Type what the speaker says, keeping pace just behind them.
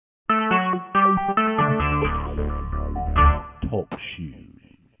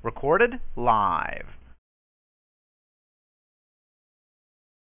Recorded live.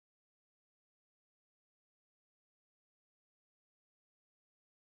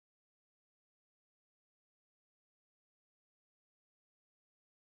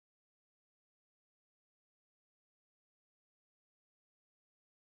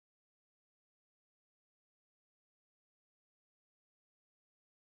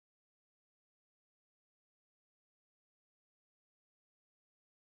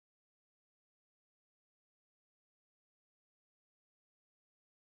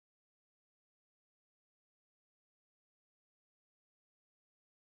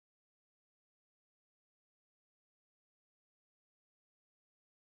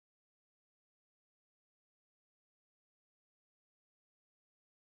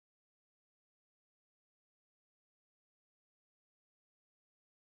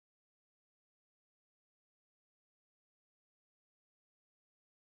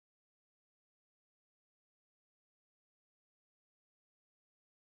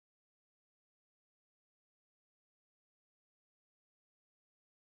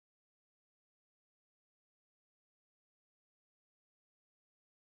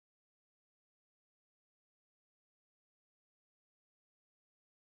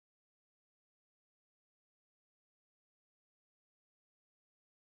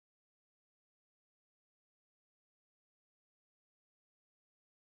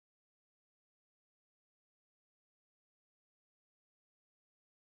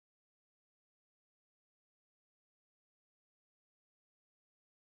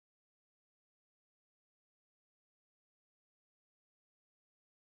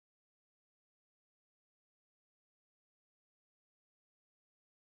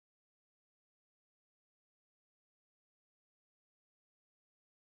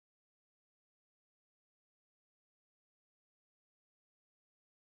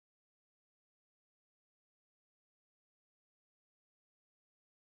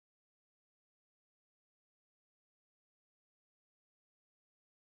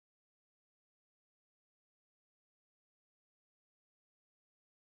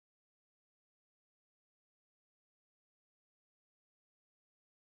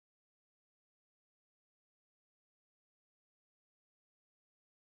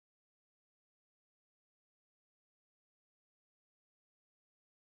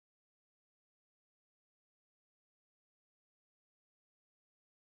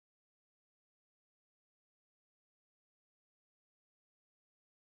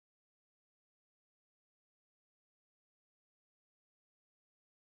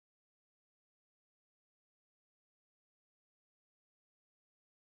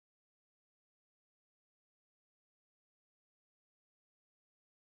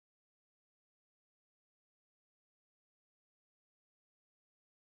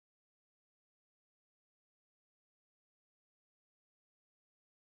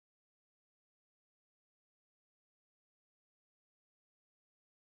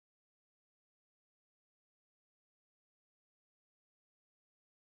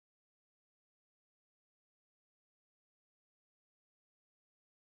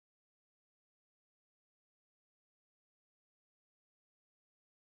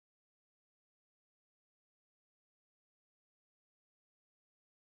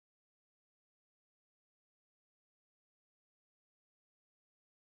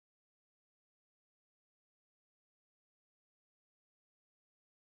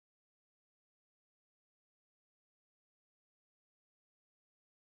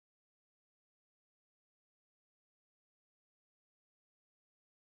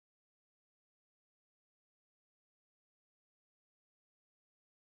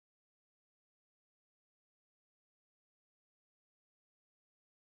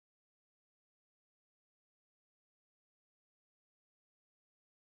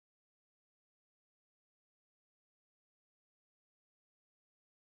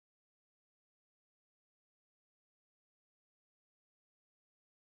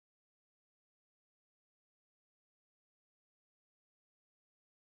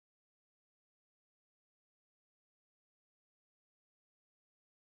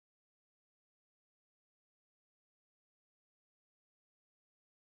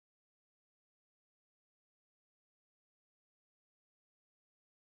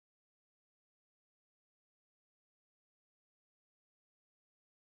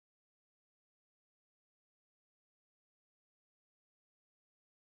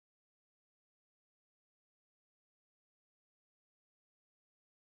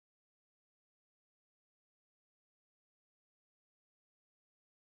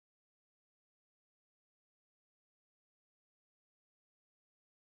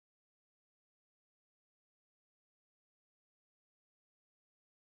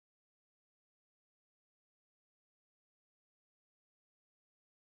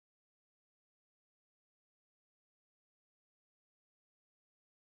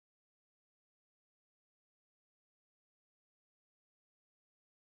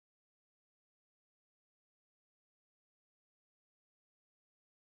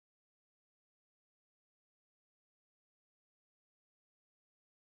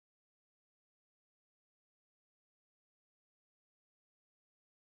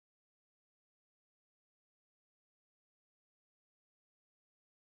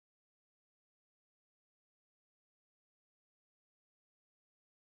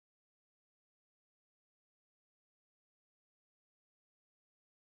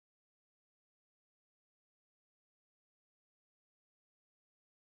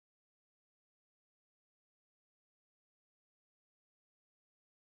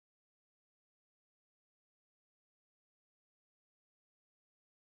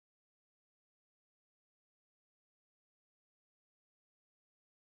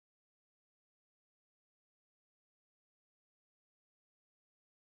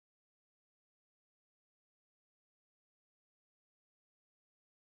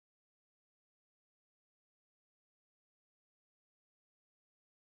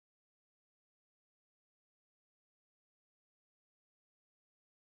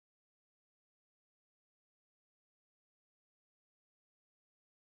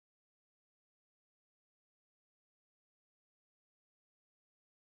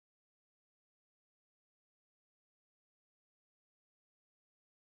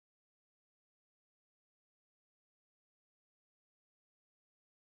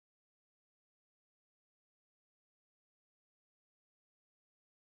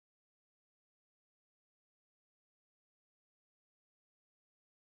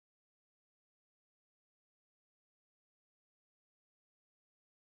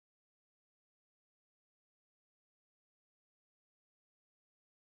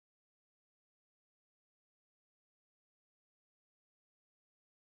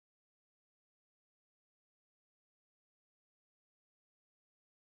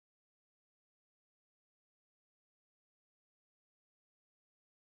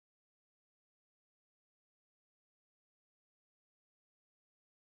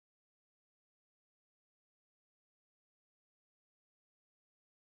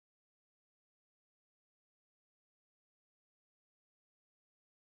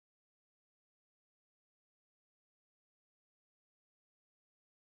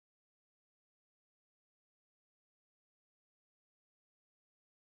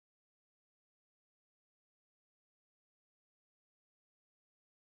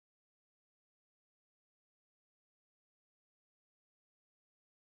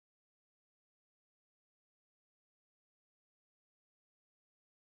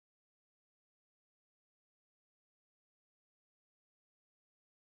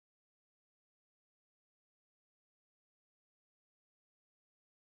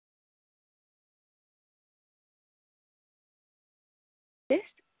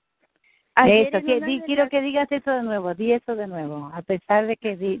 Ayer Eso, quiero que digas eso de nuevo, di eso de nuevo, a pesar de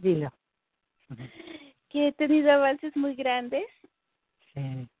que dilo. que he tenido avances muy grandes,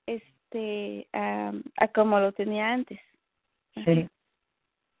 Sí, a como lo tenía antes. sí,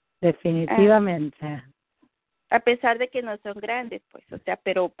 definitivamente. A pesar de que no son grandes, pues, o sea,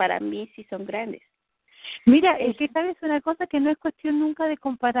 pero para mí sí son grandes. Mira, es que sabes una cosa que no es cuestión nunca de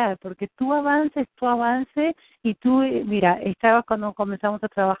comparar, porque tu avance, y tú, mira, estabas cuando comenzamos a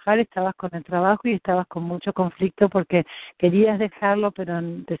trabajar, estabas con el trabajo y estabas con mucho conflicto porque querías dejarlo, pero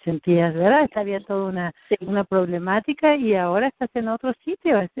te sentías, ¿verdad? Había toda una problemática y ahora estás en otro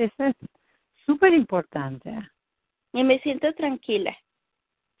sitio, eso es súper importante. Y me siento tranquila,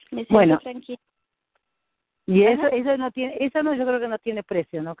 tranquila. Y eso no tiene, yo creo que no tiene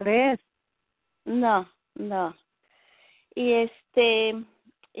precio, ¿no crees? No. Y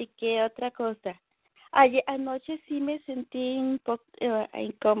 ¿y qué otra cosa? Anoche sí me sentí un poco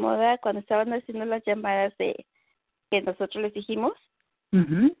incómoda cuando estaban haciendo las llamadas que nosotros les dijimos,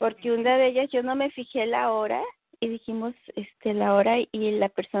 porque una de ellas yo no me fijé la hora y dijimos la hora y la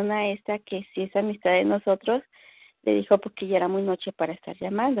persona esta que sí es amistad de nosotros le dijo porque ya era muy noche para estar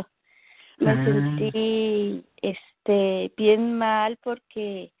llamando. Me sentí bien mal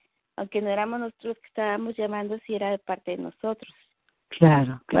porque aunque no éramos nosotros que estábamos llamando, sí era de parte de nosotros.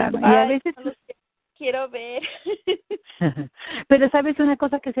 Claro. Y a veces no los quiero ver. Pero ¿sabes una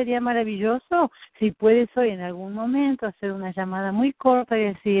cosa que sería maravilloso? Si puedes hoy en algún momento hacer una llamada muy corta y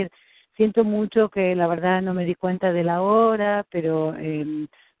decir, siento mucho que la verdad no me di cuenta de la hora, pero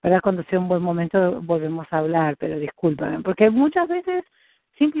 ¿verdad? Cuando sea un buen momento volvemos a hablar, pero discúlpame, porque muchas veces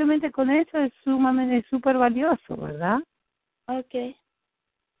simplemente con eso es súper valioso, ¿verdad? Okay.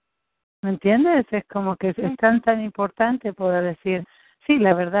 ¿Me entiendes? Es como que es tan importante poder decir, sí,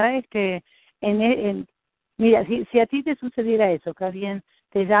 la verdad es que mira, si a ti te sucediera eso, que alguien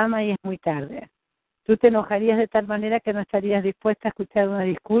te llama y es muy tarde, ¿tú te enojarías de tal manera que no estarías dispuesta a escuchar una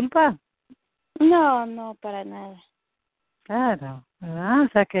disculpa? No, para nada. Claro, ¿verdad? O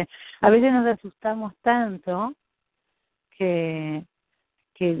sea que a veces nos asustamos tanto que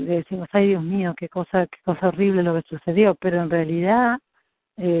decimos, ay Dios mío, qué cosa horrible lo que sucedió, pero en realidad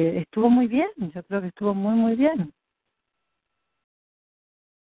estuvo muy bien, yo creo que estuvo muy bien.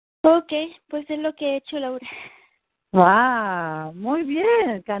 Okay, pues es lo que he hecho, Laura. ¡Wow! Muy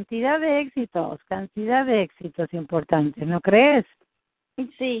bien, cantidad de éxitos importantes, ¿no crees?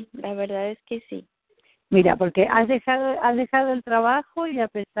 Sí, la verdad es que sí. Mira, porque has dejado el trabajo y a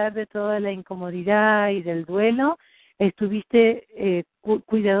pesar de toda la incomodidad y del duelo, estuviste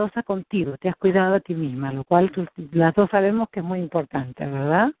cuidadosa contigo, te has cuidado a ti misma, lo cual las dos sabemos que es muy importante,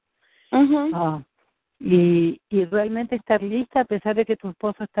 ¿verdad? Ah, y realmente estar lista a pesar de que tu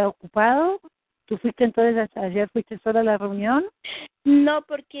esposo está ocupado. ¿Tú fuiste entonces, ayer fuiste sola a la reunión? No,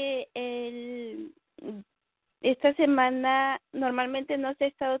 porque esta semana normalmente no se ha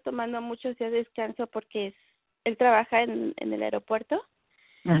estado tomando muchos días de descanso porque él trabaja en el aeropuerto,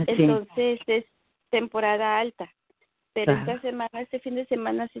 entonces es temporada alta. Pero esta semana, este fin de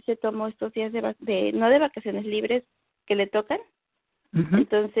semana sí se tomó estos días no de vacaciones libres que le tocan.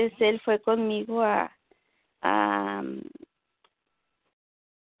 Entonces él fue conmigo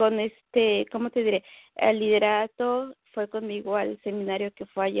con ¿cómo te diré? Al liderato, fue conmigo al seminario que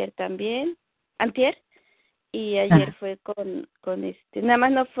fue ayer también, antier, y ayer fue con nada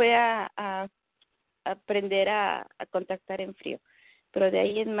más no fue a aprender a contactar en frío, pero de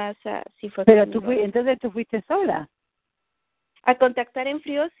ahí en más sí fue. Pero entonces tú fuiste sola. A contactar en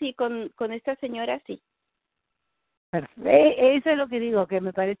frío, sí, con esta señora, sí. Perfecto. Eso es lo que digo, que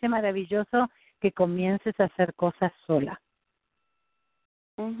me parece maravilloso que comiences a hacer cosas sola.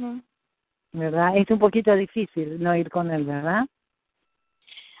 ¿Verdad? Es un poquito difícil no ir con él, ¿verdad?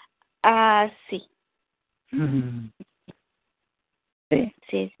 Sí. Sí.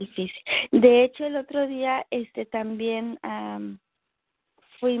 Sí, es difícil. De hecho, el otro día también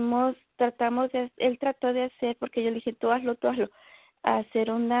él trató de hacer, porque yo le dije, tú hazlo, hacer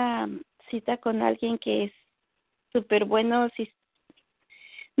una cita con alguien que es súper bueno. Si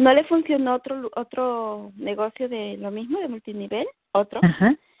no le funcionó otro negocio de lo mismo, de multinivel, otro.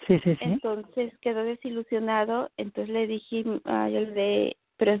 Ajá. Sí. Entonces quedó desilusionado, entonces le dije,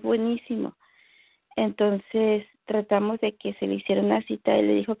 pero es buenísimo. Entonces tratamos de que se le hiciera una cita. Él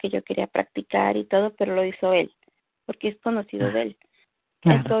le dijo que yo quería practicar y todo, pero lo hizo él, porque es conocido de él.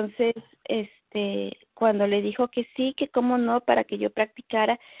 Claro. Entonces, cuando le dijo que sí, que cómo no, para que yo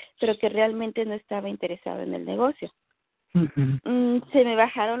practicara, pero que realmente no estaba interesado en el negocio. Se me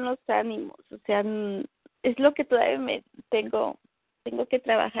bajaron los ánimos, o sea, es lo que todavía tengo que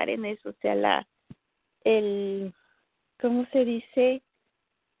trabajar en eso, o sea, ¿cómo se dice?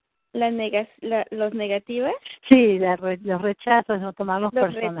 los negativos. Sí, los rechazos, no tomarlos Los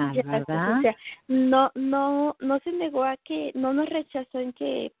personal, rechazos, ¿verdad? o sea, no se negó a que, no nos rechazó en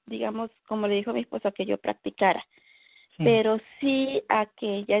que, digamos, como le dijo mi esposo, que yo practicara, Sí. pero sí a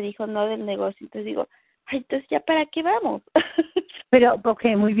que ella dijo no del negocio. Entonces digo, ay, entonces ya para qué vamos. Pero, ok,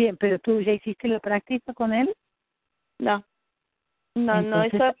 muy bien, pero tú ya hiciste la práctica con él. No,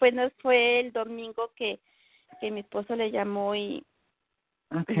 Entonces, eso apenas fue el domingo que mi esposo le llamó y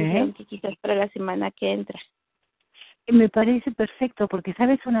dijeron ok. que quizás para la semana que entra. Me parece perfecto, porque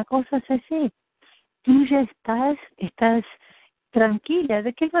sabes una cosa, Ceci, tú ya estás tranquila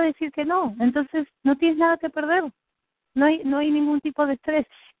de que él va a decir que no, entonces no tienes nada que perder, no hay ningún tipo de estrés.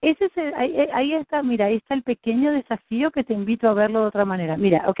 Ese es ahí está, mira, ahí está el pequeño desafío que te invito a verlo de otra manera.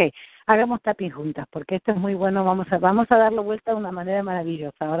 Mira, ok, hagamos tapping juntas, porque esto es muy bueno, vamos a darlo vuelta de una manera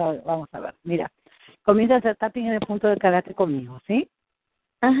maravillosa. Ahora vamos a ver, mira, comienza a hacer tapping en el punto de karate conmigo, ¿sí?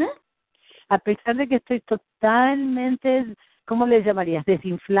 Ajá. A pesar de que estoy totalmente, ¿cómo le llamarías?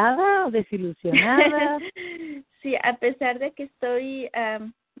 ¿Desinflada o desilusionada? Sí, a pesar de que estoy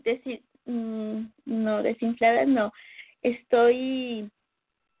no desinflada, no, estoy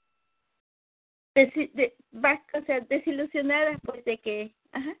o sea, desilusionada, pues de que,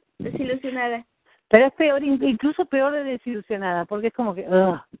 desilusionada. Pero es peor, incluso peor de desilusionada, porque es como que,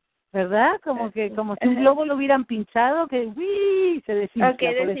 ugh, ¿verdad? Como si un Ajá. globo lo hubieran pinchado, que ¡uy! Se desinfla.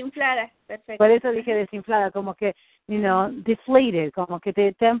 Okay, desinflada, perfecto. Por eso dije desinflada, como que, deflated, como que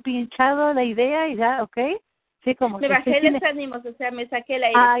te han pinchado la idea y ya, ¿ok? Sí, como Me que estoy bajé sin... los ánimos, o sea, me saqué el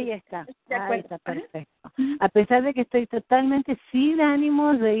aire. Ahí Sí. está, De ahí acuerdo. está, Ajá. perfecto. A pesar de que estoy totalmente sin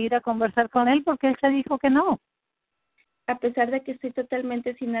ánimos de ir a conversar con él, porque él ya dijo que no. A pesar de que estoy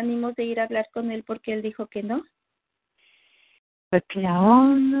totalmente sin ánimos de ir a hablar con él porque él dijo que no. Respira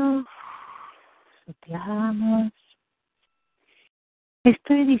hondo, soplamos.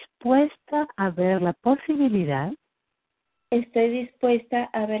 Estoy dispuesta a ver la posibilidad Estoy dispuesta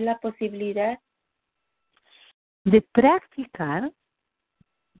a ver la posibilidad de practicar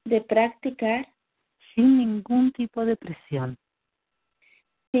de practicar sin ningún tipo de presión,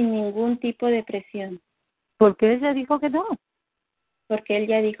 sin ningún tipo de presión, porque ella dijo que no. porque él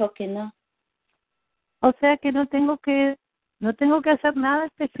ya dijo que no. O sea que no tengo que hacer nada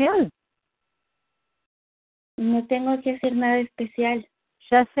especial. No tengo que hacer nada especial.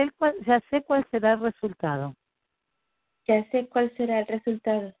 Ya sé cuál será el resultado. Ya sé cuál será el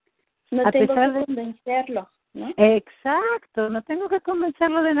resultado. No A tengo pesar que de convencerlo, ¿no? Exacto, no tengo que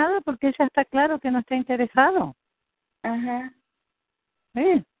convencerlo de nada porque ya está claro que no está interesado. Ajá.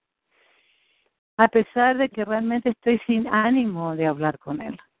 ¿Sí? A pesar de que realmente estoy sin ánimo de hablar con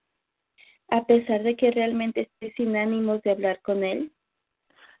él. A pesar de que realmente estoy sin ánimos de hablar con él,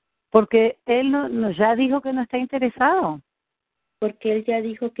 Porque él ya dijo que no está interesado. porque él ya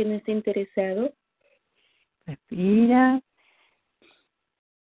dijo que no está interesado. Respira.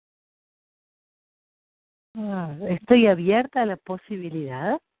 Estoy abierta a la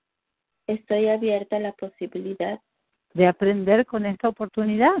posibilidad Estoy abierta a la posibilidad de aprender con esta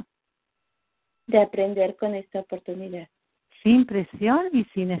oportunidad, de aprender con esta oportunidad, sin presión y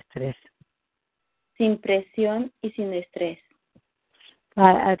sin estrés, sin presión y sin estrés.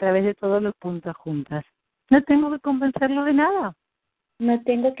 a través de todos los puntos juntas. No tengo que convencerlo de nada, No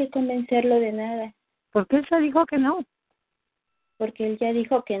tengo que convencerlo de nada, porque él ya dijo que no. porque él ya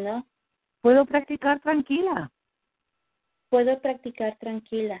dijo que no. Puedo practicar tranquila. Puedo practicar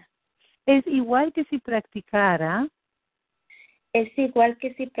tranquila. Es igual que si practicara Es igual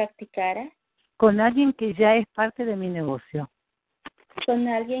que si practicara con alguien que ya es parte de mi negocio, con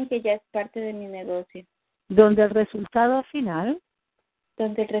alguien que ya es parte de mi negocio, donde el resultado final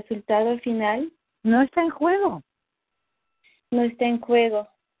donde el resultado final no está en juego. no está en juego.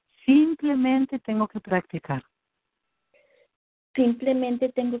 Simplemente tengo que practicar. Simplemente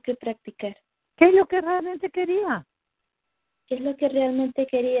tengo que practicar. ¿Qué es lo que realmente quería? ¿Qué es lo que realmente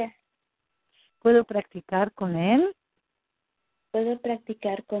quería? Puedo practicar con él Puedo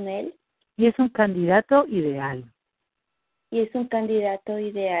practicar con él y es un candidato ideal. y es un candidato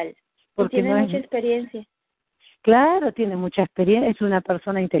ideal. Y Porque tiene no mucha es, experiencia. claro, tiene mucha experiencia, es una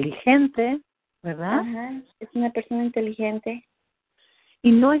persona inteligente, ¿verdad? Ajá, es una persona inteligente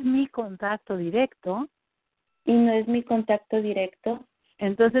Y no es mi contacto directo, y no es mi contacto directo.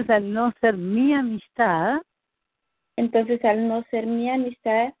 entonces al no ser mi amistad, Entonces, al no ser mi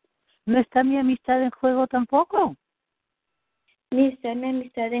amistad, no está mi amistad en juego tampoco. ni está mi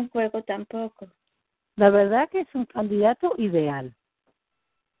amistad en juego tampoco. La verdad que es un candidato ideal.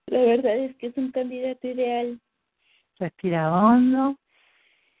 La verdad es que es un candidato ideal. Respira hondo.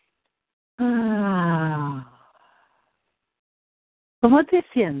 Ah. ¿Cómo te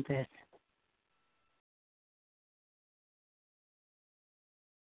sientes?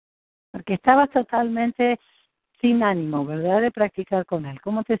 Porque estabas totalmente sin ánimo, ¿verdad?, de practicar con él.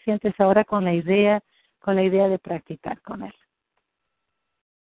 ¿Cómo te sientes ahora con la idea de practicar con él?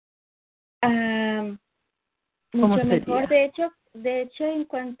 Mucho mejor. De hecho, en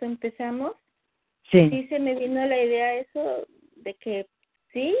cuanto empezamos, sí se me vino la idea eso de que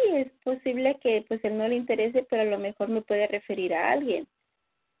sí, es posible que pues él no le interese, pero a lo mejor me puede referir a alguien.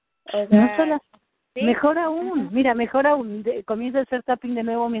 O sea, no solo, ¿sí? Mejor aún, mira, mejor aún, comienza a hacer tapping de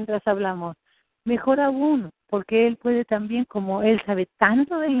nuevo mientras hablamos. Mejor aún, porque él puede también, como él sabe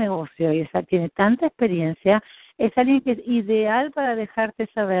tanto del negocio y tiene tanta experiencia, es alguien que es ideal para dejarte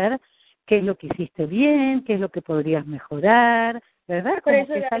saber qué es lo que hiciste bien, qué es lo que podrías mejorar, ¿verdad? Por Como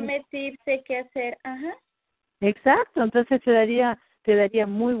eso que darme tips de qué hacer. Ajá. Exacto, entonces te daría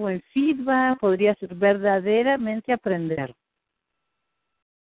muy buen feedback, podrías verdaderamente aprender,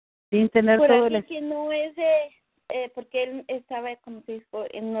 sin tener Por todo el... alguien que no es porque él estaba, como te digo,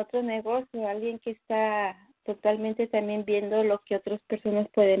 en otro negocio, alguien que está totalmente también viendo lo que otras personas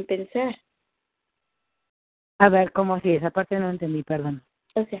pueden pensar. A ver, ¿cómo así? Esa parte no entendí, perdón.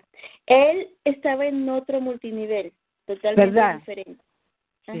 O sea, él estaba en otro multinivel, totalmente ¿Verdad? diferente.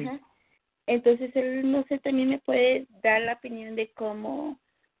 Sí. Ajá. Entonces él, no sé, también me puede dar la opinión de cómo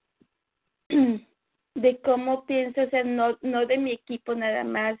pienso, o sea, no de mi equipo nada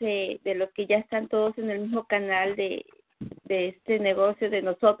más, de los que ya están todos en el mismo canal de este negocio de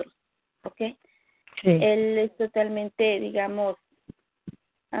nosotros, ¿ok? Sí. Él es totalmente, digamos,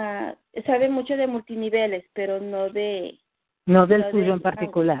 sabe mucho de multiniveles, pero no del suyo en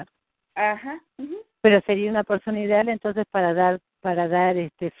particular. Ajá. Uh-huh. Pero sería una persona ideal entonces para dar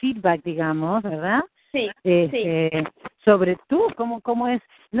feedback, digamos, ¿verdad? Sí, sí. Sobre cómo es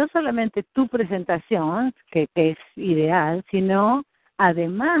no solamente tu presentación, que es ideal, sino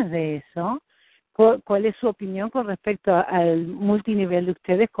además de eso, cuál es su opinión con respecto al multinivel de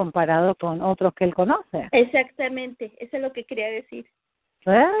ustedes comparado con otros que él conoce. Exactamente, eso es lo que quería decir.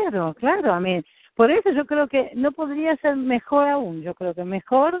 Claro, a mí, por eso yo creo que no podría ser mejor aún, yo creo que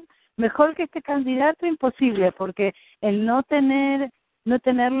mejor que este candidato imposible, porque el no tener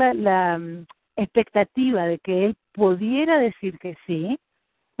la expectativa de que él pudiera decir que sí,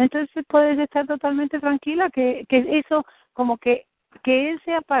 entonces puedes estar totalmente tranquila que eso, como que él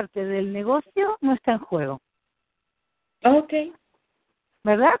sea parte del negocio, no está en juego. Okay.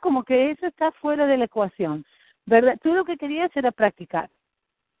 ¿Verdad? Como que eso está fuera de la ecuación, ¿verdad? Tú lo que querías era practicar.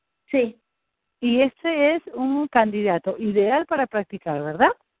 Sí. Y este es un candidato ideal para practicar,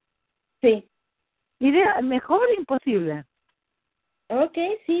 ¿verdad? Sí. Ideal, mejor imposible.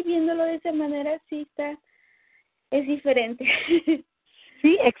 Okay, sí, viéndolo de esa manera sí es diferente.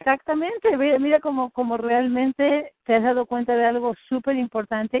 Sí, exactamente. Mira cómo realmente te has dado cuenta de algo súper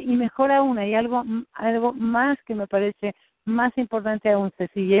importante y mejor aún, hay algo más que me parece más importante aún,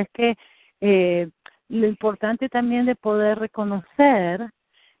 Cecilia, y es que lo importante también de poder reconocer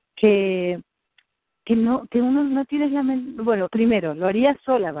que uno no tienes bueno, primero, lo harías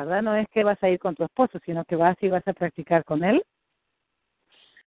sola, ¿verdad? No es que vas a ir con tu esposo, sino que vas y vas a practicar con él.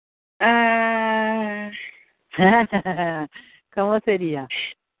 ¿Cómo sería?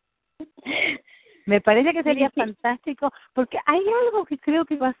 Me parece que sería fantástico, porque hay algo que creo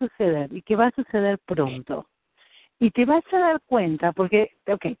que va a suceder y que va a suceder pronto. Y te vas a dar cuenta, porque,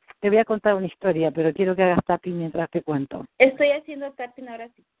 te voy a contar una historia, pero quiero que hagas tapping mientras te cuento. Estoy haciendo tapping ahora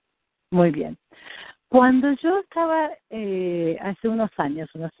sí. Muy bien. Cuando yo estaba hace unos años,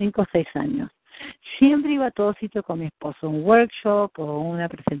 unos 5 o 6 años, siempre iba a todo sitio con mi esposo, un workshop o una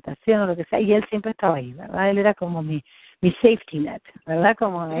presentación o lo que sea, y él siempre estaba ahí, ¿verdad? Él era como mi safety net, ¿verdad?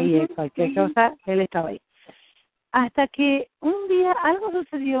 Como ahí cualquier cosa, él estaba ahí. Hasta que un día algo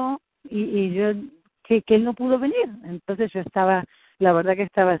sucedió y yo que él no pudo venir. Entonces yo estaba, la verdad que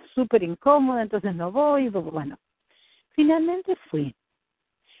estaba súper incómoda, entonces no voy, bueno. Finalmente fui.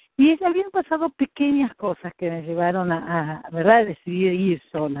 Y habían pasado pequeñas cosas que me llevaron a ¿verdad?, decidir ir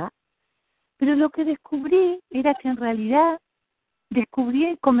sola. Pero lo que descubrí era que en realidad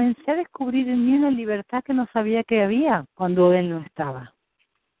comencé a descubrir en mí una libertad que no sabía que había cuando él no estaba.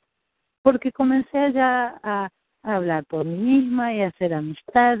 Porque comencé ya a hablar por mí misma y a hacer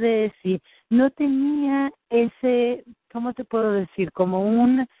amistades y no tenía ese, ¿cómo te puedo decir? Como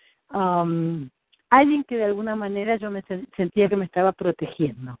alguien que de alguna manera yo me sentía que me estaba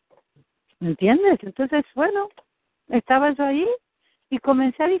protegiendo. ¿Me entiendes? Entonces, bueno, estaba yo ahí y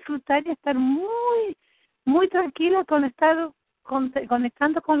comencé a disfrutar y a estar muy, muy tranquila con estar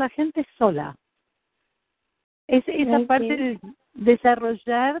conectando con la gente sola. Esa parte de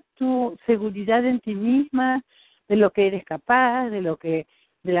desarrollar tu seguridad en ti misma, lo que eres capaz, de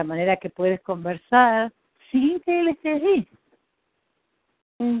la manera que puedes conversar, sin que él esté allí.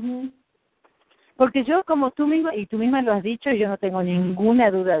 Mhm. Porque yo, como tú misma, y tú misma lo has dicho, y yo no tengo ninguna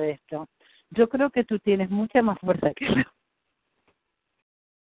duda de esto, yo creo que tú tienes mucha más fuerza que él.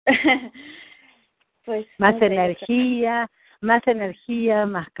 Pues Más no sé, energía, más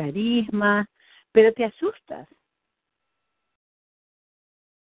carisma, pero te asustas.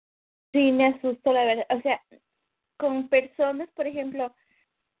 sí me asusto, la verdad. O sea, con personas, por ejemplo,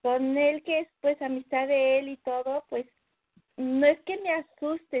 con él que es pues amistad de él y todo, pues no es que me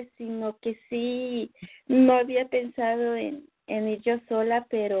asuste, sino que sí no había pensado en ir yo sola,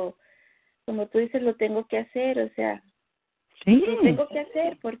 pero como tú dices, lo tengo que hacer, o sea, Sí, lo tengo que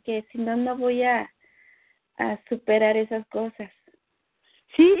hacer porque si no, no voy a superar esas cosas.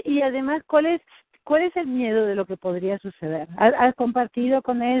 sí, y además, ¿cuál es el miedo de lo que podría suceder? ¿Has compartido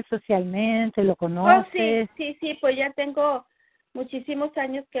con él socialmente? ¿Lo Oh, sí, conoces? sí, pues ya tengo muchísimos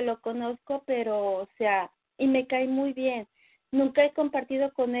años que lo conozco, pero, o sea, y me cae muy bien. Nunca he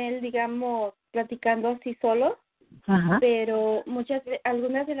compartido con él, digamos, platicando así solo, Ajá. pero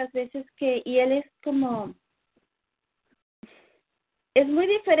algunas de las veces y él es como, es muy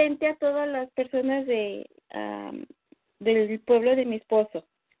diferente a todas las personas del pueblo de mi esposo.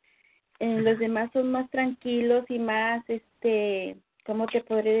 Los demás son más tranquilos y más, ¿cómo te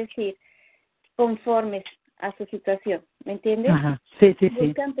podré decir? Conformes a su situación, ¿me entiendes? Ajá. Sí, sí, sí.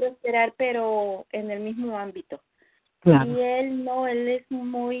 Buscan prosperar, pero en el mismo ámbito. Claro. Y él no, él es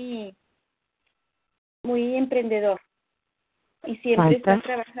muy, muy emprendedor y siempre está Falta.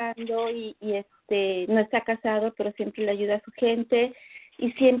 trabajando y no está casado, pero siempre le ayuda a su gente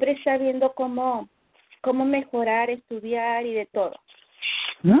y siempre está viendo cómo mejorar, estudiar y de todo.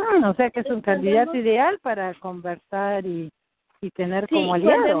 O sea que es un Entonces, cuando candidato ideal para conversar y tener como sí, cuando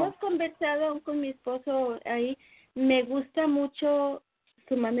aliado. hemos conversado aún con mi esposo ahí, me gusta mucho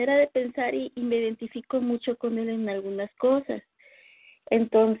su manera de pensar y me identifico mucho con él en algunas cosas.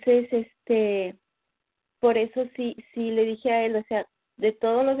 Entonces, por eso sí le dije a él, o sea, de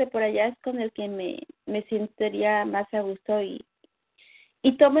todos los de por allá es con el que me sentiría más a gusto y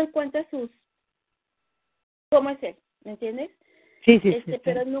tomo en cuenta cómo es él, ¿me entiendes? Sí, sí, sí, sí.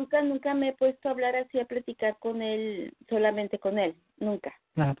 Pero nunca me he puesto a hablar así, a platicar con él, solamente con él, nunca.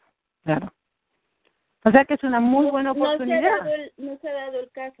 Claro, claro. O sea que es una muy buena oportunidad. No se ha dado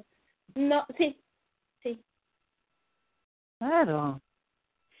el caso. No, sí. Claro.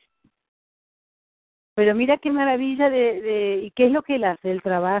 Pero mira qué maravilla ¿y qué es lo que él hace? ¿Él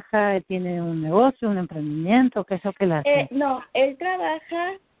trabaja, él tiene un negocio, un emprendimiento? ¿Qué es lo que él hace? No, él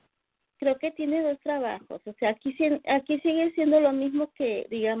trabaja, creo que tiene 2 trabajos. O sea, aquí sigue siendo lo mismo que,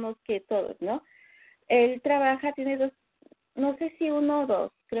 digamos, que todos, ¿no? Él trabaja, tiene 2, no sé si 1 o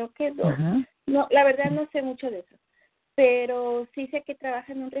 2, creo que 2. Ajá. No, la verdad no sé mucho de eso. Pero sí sé que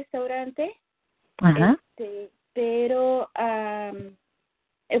trabaja en un restaurante, Ajá. pero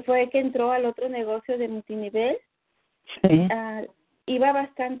fue que entró al otro negocio de multinivel. Sí. Iba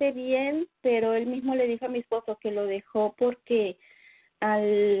bastante bien, pero él mismo le dijo a mi esposo que lo dejó porque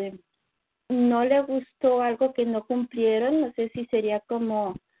no le gustó algo que no cumplieron. No sé si sería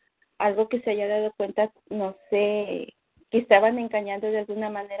como algo que se haya dado cuenta, no sé, que estaban engañando de alguna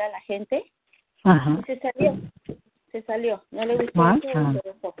manera a la gente. Ajá. Y se salió, no le gustó Ajá. eso y lo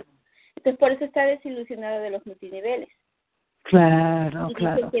dejó. Entonces por eso está desilusionado de los multiniveles. Claro, Y dice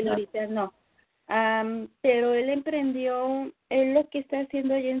claro, que él claro. ahorita no. Pero él emprendió, él lo que está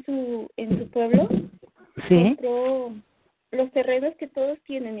haciendo allá en su pueblo, Sí. compró los terrenos que todos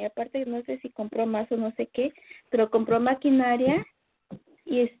tienen y aparte no sé si compró más o no sé qué, pero compró maquinaria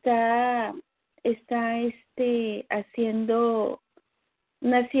y está haciendo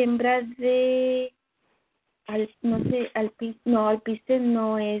una siembra de alpiste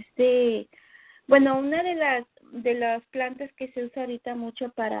no es de, bueno, una de las plantas que se usa ahorita mucho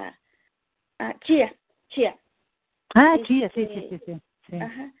para chía. Ah, sí, sí, sí, sí, sí. Sí.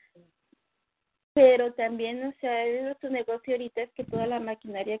 Ajá. Pero también, o sea, su negocio ahorita es que toda la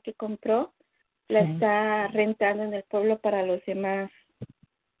maquinaria que compró la Sí. está rentando en el pueblo para los demás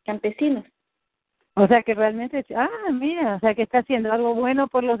campesinos. O sea que realmente, mira, o sea que está haciendo algo bueno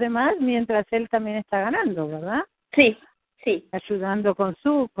por los demás mientras él también está ganando, ¿verdad? Sí. Ayudando con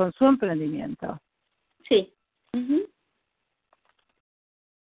su emprendimiento. Sí. Uh-huh.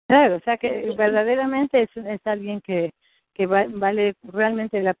 Claro, o sea que verdaderamente es alguien que vale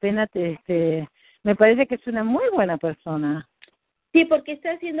realmente la pena. Me parece que es una muy buena persona. Sí, porque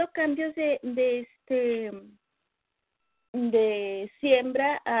está haciendo cambios de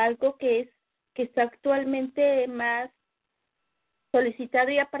siembra a algo que está actualmente más solicitado.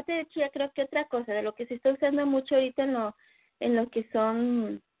 Y aparte de chía, creo que otra cosa, de lo que se está usando mucho ahorita en lo que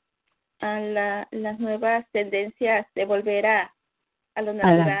son las nuevas tendencias de volver a lo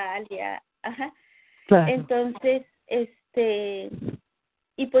natural y ajá. Claro. Entonces,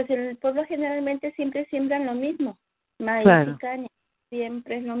 y pues en el pueblo generalmente siempre siembran lo mismo, maíz y caña,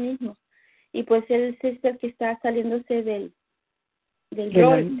 siempre es lo mismo. Y pues él es el que está saliéndose del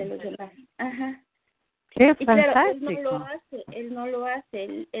rol de los demás. Ajá. Qué y fantástico. claro, él no lo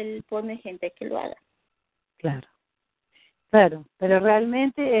hace, él pone gente que lo haga. Claro. Claro, pero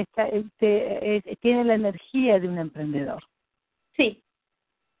realmente tiene la energía de un emprendedor. Sí,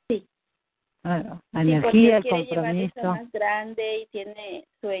 sí. Claro, la Sí, energía, el quiere llevar compromiso. eso más grande y tiene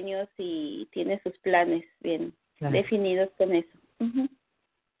sueños y tiene sus planes bien definidos con eso. Uh-huh.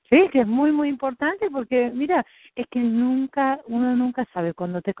 Sí, que es muy, muy importante porque, mira, es que uno nunca sabe,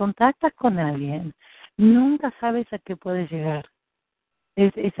 cuando te contactas con alguien, nunca sabes a qué puedes llegar.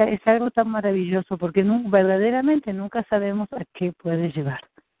 Es algo tan maravilloso porque verdaderamente nunca sabemos a qué puede llegar,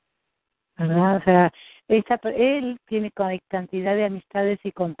 ¿verdad? O sea, él tiene cantidad de amistades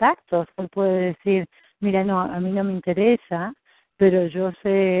y contactos. Él puede decir, mira, no, a mí no me interesa, pero yo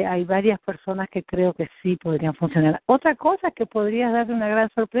sé, hay varias personas que creo que sí podrían funcionar. Otra cosa es que podrías darle una gran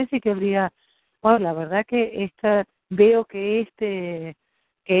sorpresa y que diga, oh, la verdad que veo que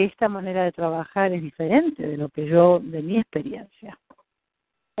esta manera de trabajar es diferente de mi experiencia.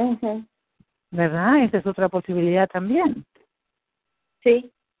 Uh-huh. ¿Verdad? Esa es otra posibilidad también.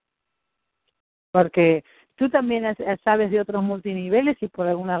 Sí. Porque tú también sabes de otros multiniveles y por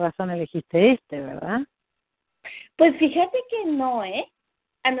alguna razón elegiste ¿verdad? Pues fíjate que no,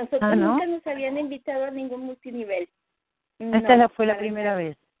 a nosotros ¿no? nunca nos habían invitado a ningún multinivel. Esta fue la primera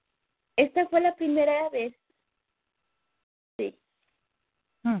vez. Esta fue la primera vez. Sí.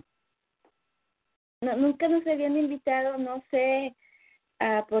 No, nunca nos habían invitado, no sé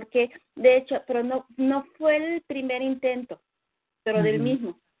por qué. De hecho, pero no fue el primer intento, pero del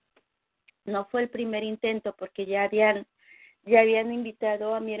mismo. No fue el primer intento porque ya habían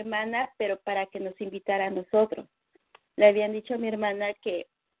invitado a mi hermana, pero para que nos invitara a nosotros. Le habían dicho a mi hermana que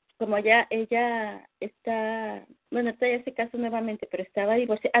como ella está, bueno, todavía se casó nuevamente, pero estaba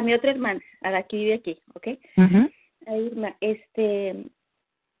divorciada, a mi otra hermana, a la que vive aquí, ¿ok? A Irma,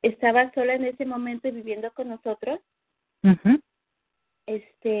 estaba sola en ese momento y viviendo con nosotros.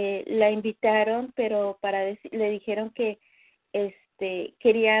 La invitaron, pero le dijeron que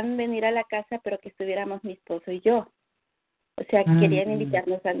querían venir a la casa, pero que estuviéramos mi esposo y yo. O sea, querían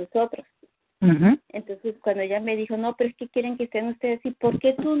invitarnos a nosotros. Entonces, cuando ella me dijo, no, pero es que quieren que estén ustedes, ¿y por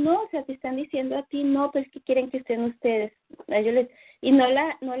qué tú no? O sea, te están diciendo a ti, no, pero es que quieren que estén ustedes. Y no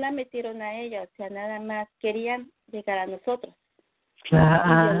la metieron a ella, o sea, nada más querían llegar a nosotros. Claro. Y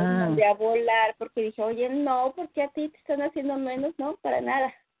yo los mandé a volar porque dije, oye, no, porque a ti te están haciendo menos, no, para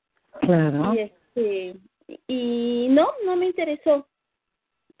nada. Claro. Y no me interesó,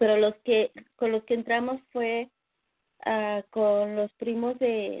 pero con los que entramos fue con los primos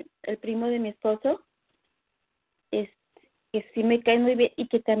el primo de mi esposo, que sí me caen muy bien y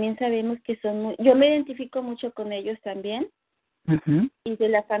que también sabemos que son yo me identifico mucho con ellos también. Y de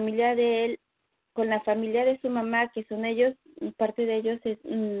la familia de él, con la familia de su mamá, que son ellos, parte de ellos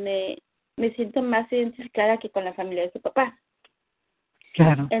me siento más identificada que con la familia de su papá.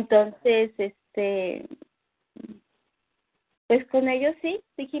 Claro. Entonces, pues con ellos sí,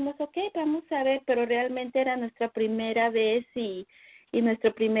 dijimos, okay, vamos a ver, pero realmente era nuestra primera vez y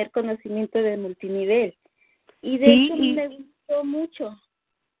nuestro primer conocimiento del multinivel. Y de hecho me gustó mucho.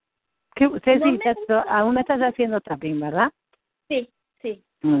 Ceci, aún estás haciendo tapping, ¿verdad? Sí, sí.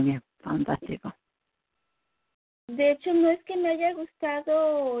 Muy bien, fantástico. De hecho, no es que me haya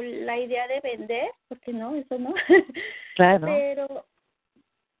gustado la idea de vender, porque no, eso no. Claro. Pero,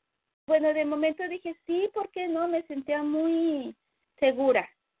 bueno, de momento dije, sí, ¿por qué no? Me sentía muy segura.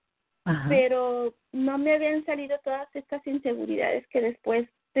 Pero no me habían salido todas estas inseguridades que después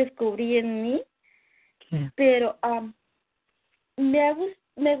descubrí en mí. Sí. Pero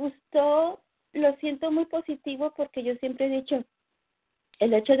me gustó, lo siento muy positivo porque yo siempre he dicho,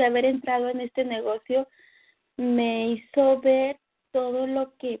 el hecho de haber entrado en este negocio me hizo ver todo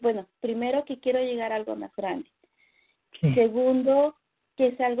lo que, bueno, primero que quiero llegar a algo más grande. Sí. Segundo, que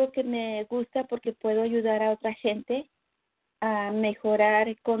es algo que me gusta porque puedo ayudar a otra gente a mejorar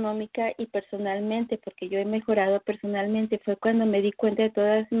económica y personalmente, porque yo he mejorado personalmente. Fue cuando me di cuenta de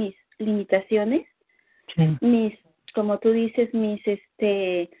todas mis limitaciones, mis, como tú dices, mis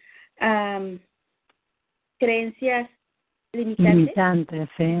creencias limitantes,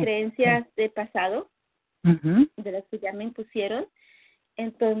 creencias de pasado, de las que ya me impusieron.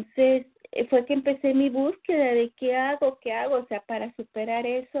 Entonces, fue que empecé mi búsqueda de qué hago, o sea, para superar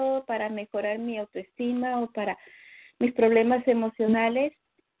eso, para mejorar mi autoestima o para mis problemas emocionales,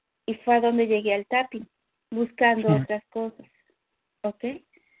 y fue a donde llegué al tapping, buscando otras cosas, ¿ok?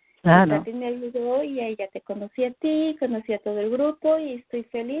 Claro. El tapping me ayudó y ahí ya te conocí a ti, conocí a todo el grupo y estoy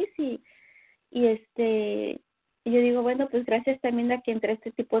feliz y yo digo, bueno, pues gracias también a que entré a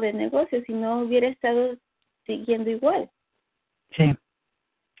este tipo de negocios, si no hubiera estado siguiendo igual. Sí,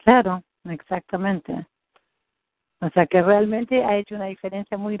 claro, exactamente. O sea que realmente ha hecho una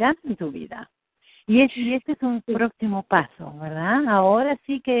diferencia muy grande en tu vida. Y este es un próximo paso, ¿verdad? Ahora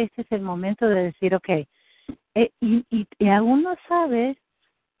sí que este es el momento de decir, okay, y aún no sabes a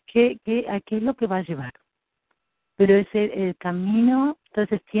qué es lo que va a llevar. Pero es el camino,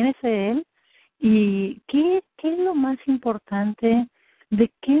 entonces tienes él. ¿Y qué es lo más importante?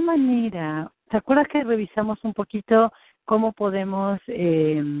 ¿De qué manera? ¿Te acuerdas que revisamos un poquito cómo podemos,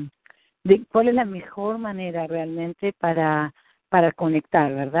 de cuál es la mejor manera realmente para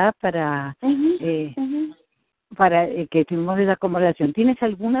conectar, ¿verdad? Para que tuvimos esa conversación. ¿Tienes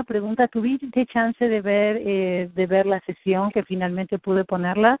alguna pregunta? ¿Tuviste chance de ver la sesión que finalmente pude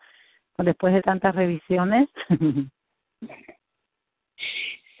ponerla después de tantas revisiones?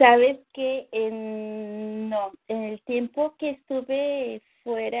 Sabes que no, en el tiempo que estuve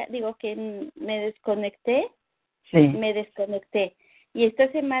fuera, digo que me desconecté. Y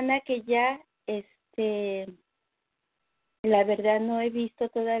esta semana que ya, la verdad no he visto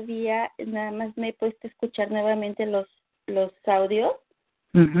todavía, nada más me he puesto a escuchar nuevamente los audios.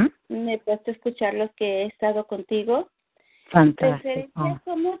 Uh-huh. Me he puesto a escuchar los que he estado contigo. Fantástico. Referente a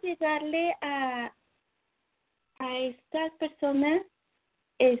cómo llegarle a estas personas,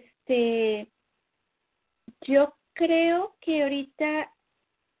 yo creo que ahorita,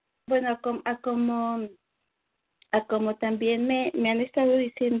 bueno, como también me han estado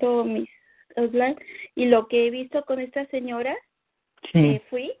diciendo mis outline y lo que he visto con esta señora que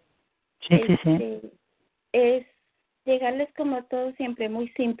fui, es llegarles como todo siempre muy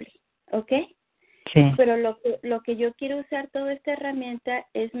simple, ¿ok? Sí. Pero lo que yo quiero usar toda esta herramienta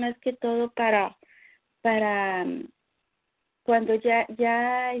es más que todo para cuando ya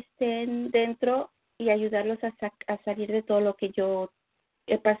estén dentro y ayudarlos a salir de todo lo que yo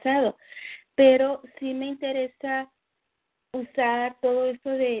he pasado. Pero sí me interesa usar todo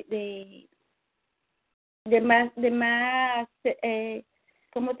esto de más,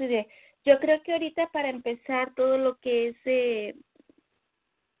 ¿cómo te diré? Yo creo que ahorita para empezar todo lo que es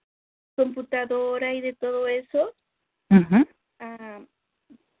computadora y de todo eso, uh-huh.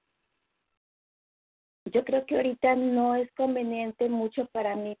 Yo creo que ahorita no es conveniente mucho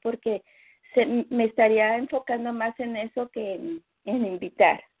para mí porque me estaría enfocando más en eso que en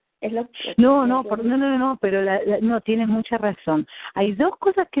invitar. Es lo que No, pero no, tienes mucha razón. Hay dos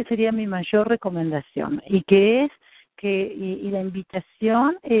cosas que sería mi mayor recomendación y que es y la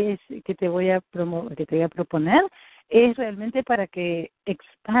invitación es que te voy a proponer es realmente para que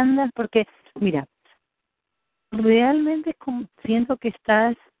expandas, porque mira, realmente siento que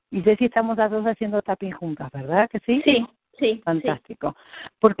estás, y sé si estamos las dos haciendo tapping juntas, ¿verdad? ¿Que sí? Sí. Fantástico.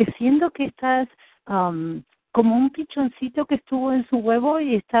 Porque siento que estás como un pichoncito que estuvo en su huevo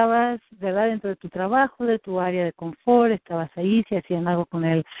y estabas, ¿verdad?, dentro de tu trabajo, de tu área de confort, estabas ahí, si hacían algo con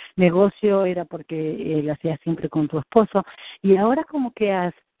el negocio era porque lo hacías siempre con tu esposo, y ahora como que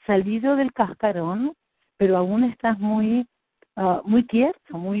has salido del cascarón, pero aún estás muy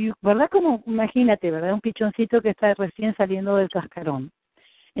tierno, ¿verdad? Como, imagínate, ¿verdad? Un pichoncito que está recién saliendo del cascarón.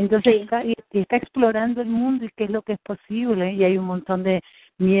 Entonces está explorando el mundo y qué es lo que es posible, y hay un montón de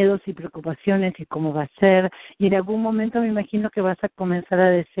miedos y preocupaciones y cómo va a ser, y en algún momento me imagino que vas a comenzar a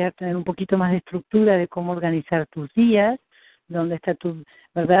desear tener un poquito más de estructura de cómo organizar tus días, dónde está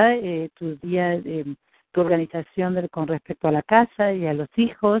 ¿verdad? Tus días, tu organización con respecto a la casa y a los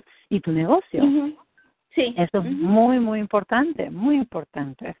hijos y tu negocio. Uh-huh. Sí. Eso es muy, muy importante, muy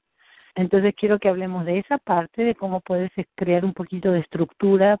importante. Entonces quiero que hablemos de esa parte, de cómo puedes crear un poquito de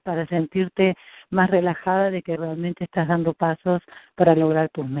estructura para sentirte más relajada de que realmente estás dando pasos para lograr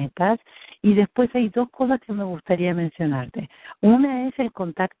tus metas. Y después hay dos cosas que me gustaría mencionarte. Una es el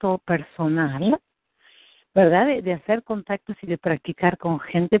contacto personal, ¿verdad? De hacer contactos y de practicar con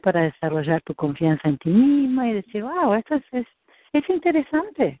gente para desarrollar tu confianza en ti misma y decir, wow, esto es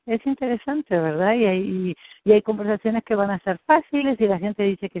interesante, ¿verdad? Y hay conversaciones que van a ser fáciles y la gente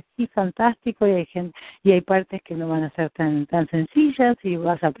dice que sí, fantástico, y hay partes que no van a ser tan sencillas y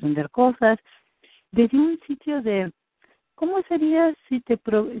vas a aprender cosas. Desde un sitio de, ¿cómo sería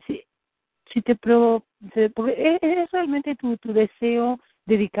porque es realmente tu deseo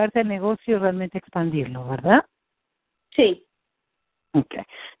dedicarte al negocio y realmente expandirlo, ¿verdad? Sí. Okay.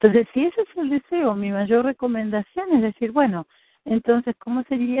 Entonces, si ese es el deseo, mi mayor recomendación es decir, bueno, entonces, ¿cómo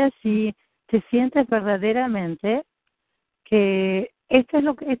sería si te sientes verdaderamente que esto es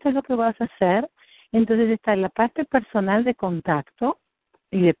lo que vas a hacer? Entonces está la parte personal de contacto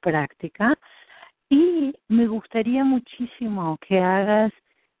y de práctica, y me gustaría muchísimo que hagas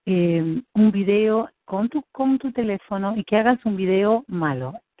un video con tu teléfono y que hagas un video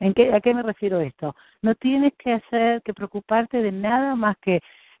malo. ¿A qué me refiero esto? No tienes que preocuparte de nada más que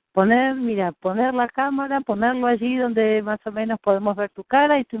poner la cámara, ponerlo allí donde más o menos podemos ver tu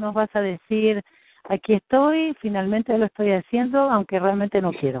cara y tú nos vas a decir, aquí estoy, finalmente lo estoy haciendo, aunque realmente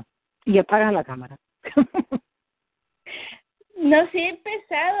no quiero. Y apagas la cámara. No, sí he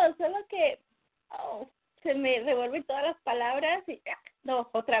empezado, solo que se me revuelven todas las palabras y no,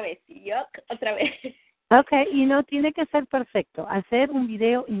 otra vez, y yo otra vez. Okay, y no tiene que ser perfecto, hacer un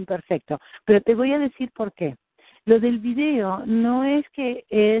video imperfecto, pero te voy a decir por qué. Lo del video no es que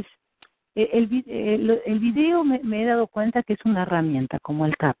es, el video me he dado cuenta que es una herramienta como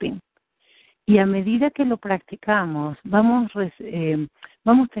el tapping, y a medida que lo practicamos vamos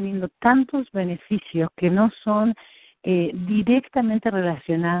teniendo tantos beneficios que no son directamente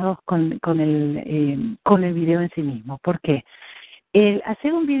relacionados con el video en sí mismo. ¿Por qué?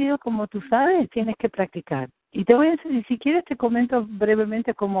 Hacer un video, como tú sabes, tienes que practicar. Y te voy a decir, si quieres te comento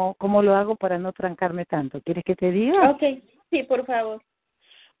brevemente cómo lo hago para no trancarme tanto. ¿Quieres que te diga? Okay, sí, por favor.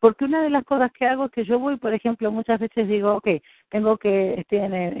 Porque una de las cosas que hago es que yo voy, por ejemplo, muchas veces digo, estoy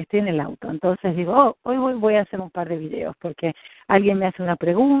en el auto. Entonces digo, hoy voy a hacer un par de videos porque alguien me hace una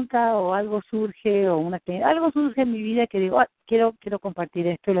pregunta o algo surge algo surge en mi vida que digo, quiero compartir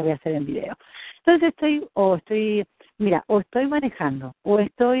esto y lo voy a hacer en video. Entonces o estoy manejando, o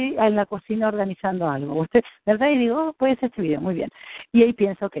estoy en la cocina organizando algo, ¿verdad? Y digo, voy a hacer este video, muy bien. Y ahí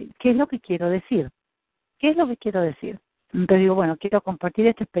pienso, ¿qué es lo que quiero decir? ¿Qué es lo que quiero decir? Entonces digo, bueno, quiero compartir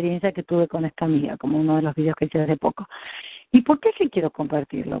esta experiencia que tuve con esta amiga, como uno de los videos que hice hace poco. ¿Y por qué es que quiero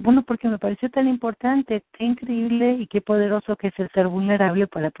compartirlo? Bueno, porque me pareció tan importante, qué increíble y qué poderoso que es el ser vulnerable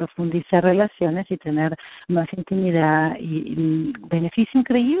para profundizar relaciones y tener más intimidad y beneficio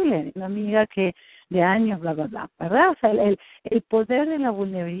increíble. Una amiga que de años, bla, bla, bla, ¿verdad? O sea, el poder de la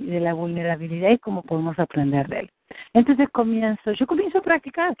vulnerabilidad y cómo podemos aprender de él. Entonces yo comienzo a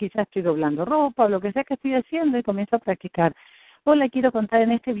practicar, quizás estoy doblando ropa o lo que sea que estoy haciendo y comienzo a practicar. Hola, quiero contar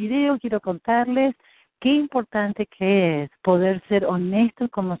en este video, quiero contarles qué importante que es poder ser honestos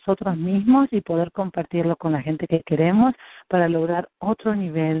con nosotros mismos y poder compartirlo con la gente que queremos para lograr otro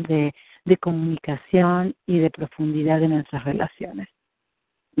nivel de comunicación y de profundidad en nuestras relaciones.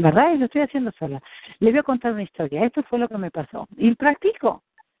 ¿Verdad? Y lo estoy haciendo sola. Le voy a contar una historia. Esto fue lo que me pasó. Y practico.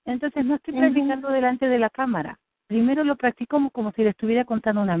 Entonces no estoy practicando delante de la cámara. Primero lo practico como si le estuviera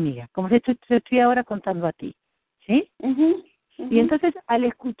contando a una amiga, como si te estoy ahora contando a ti. ¿Sí? Y entonces al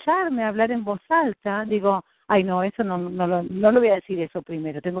escucharme hablar en voz alta, digo, ay no, eso no lo voy a decir eso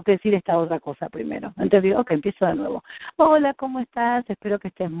primero, tengo que decir esta otra cosa primero. Entonces digo, empiezo de nuevo. Hola, ¿cómo estás? Espero que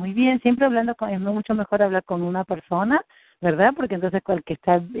estés muy bien. Siempre es mucho mejor hablar con una persona, ¿verdad? Porque entonces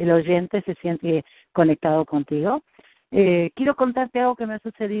el oyente se siente conectado contigo. Quiero contarte algo que me ha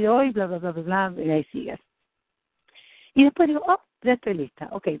sucedido hoy, bla, bla, bla, bla, bla, y ahí sigues. Y después digo, ya estoy lista.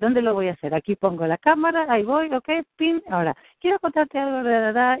 ¿Dónde lo voy a hacer? Aquí pongo la cámara, ahí voy, pin. Ahora, quiero contarte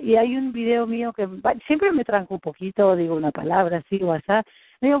algo, y hay un video mío que siempre me tranco un poquito, digo una palabra así o así.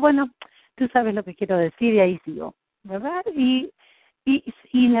 Digo, bueno, tú sabes lo que quiero decir y ahí sigo, ¿verdad? Y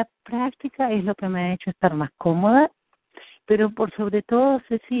la práctica es lo que me ha hecho estar más cómoda, pero por sobre todo,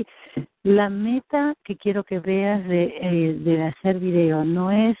 Ceci, la meta que quiero que veas de hacer video no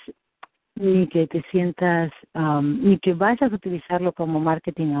es ni que te sientas, ni que vayas a utilizarlo como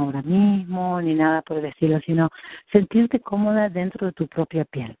marketing ahora mismo, ni nada por el estilo, sino sentirte cómoda dentro de tu propia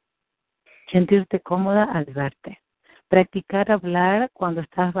piel, sentirte cómoda al verte, practicar hablar cuando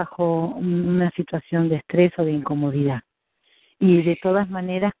estás bajo una situación de estrés o de incomodidad y de todas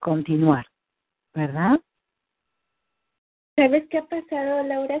maneras continuar, ¿verdad? ¿Sabes qué ha pasado,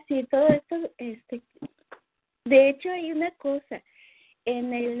 Laura? Sí, todo esto, de hecho hay una cosa.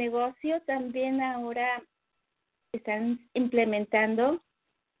 En el negocio también ahora están implementando,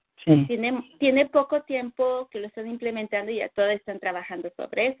 Sí. tiene poco tiempo que lo están implementando y ya todos están trabajando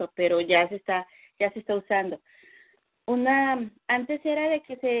sobre eso, pero ya se está usando. Antes era de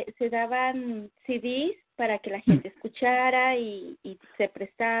que se daban CDs para que la gente escuchara y se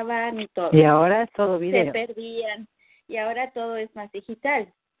prestaban y todo. Y ahora es todo video. Se perdían y ahora todo es más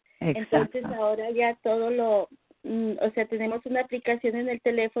digital. Exacto. Entonces ahora ya todo tenemos una aplicación en el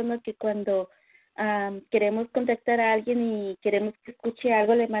teléfono que cuando queremos contactar a alguien y queremos que escuche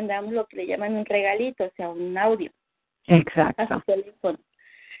algo, le mandamos lo que le llaman un regalito, o sea, un audio. a su Exacto. teléfono.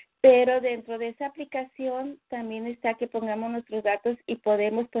 Pero dentro de esa aplicación también está que pongamos nuestros datos y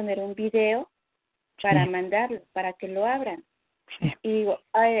podemos poner un video para Sí, mandarlo, para que lo abran. sí. Y digo,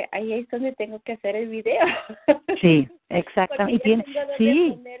 ahí es donde tengo que hacer el video. Sí, Porque exactamente. Y ya tiene, tengo donde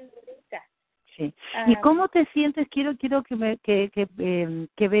sí, ponerlo ahorita. sí. ¿Y cómo te sientes? Quiero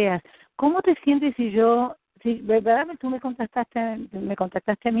que veas. ¿Cómo te sientes si yo, si verdad tú me contactaste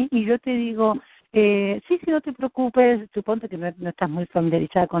a mí y yo te digo, sí, no te preocupes, suponte que no estás muy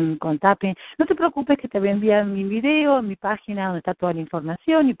familiarizada con tapping, no te preocupes que te voy a enviar mi video, en mi página donde está toda la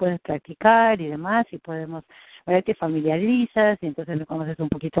información y puedes practicar y demás y podemos, ver, te familiarizas y entonces me conoces un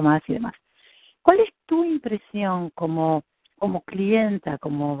poquito más y demás. ¿Cuál es tu impresión como clienta,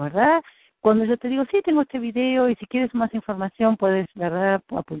 como, verdad? Cuando yo te digo, sí, tengo este video y si quieres más información puedes, verdad,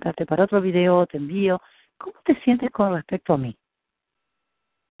 apuntarte para otro video, te envío. ¿Cómo te sientes con respecto a mí?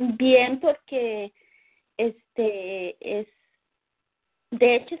 Bien, porque es de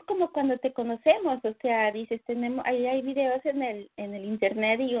hecho es como cuando te conocemos, o sea, dices, ahí hay videos en el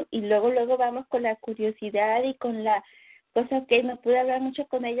internet y luego vamos con la curiosidad y con la cosa que no pude hablar mucho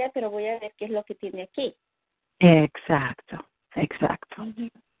con ella, pero voy a ver qué es lo que tiene aquí. Exacto, exacto. Ujú.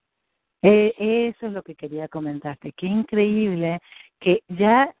 Eso es lo que quería comentarte. Qué increíble que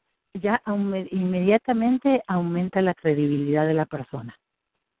ya inmediatamente aumenta la credibilidad de la persona.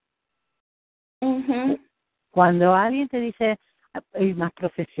 Ujú. Cuando alguien te dice es más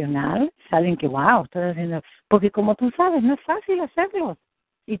profesional, saben que wow, estás haciendo, porque como tú sabes, no es fácil hacerlo.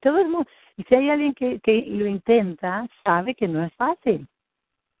 Y todo el mundo, y si hay alguien que lo intenta, sabe que no es fácil.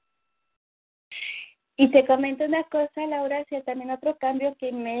 Y te comento una cosa, Laura, o también otro cambio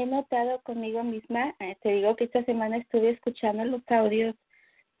que me he notado conmigo misma. Te digo que esta semana estuve escuchando los audios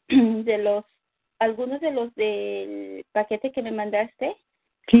de algunos de los del paquete que me mandaste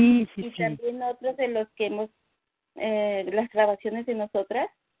Sí, sí, y sí, también otros de los que las grabaciones de nosotras.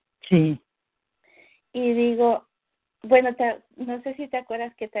 sí. Y digo, bueno, no sé si te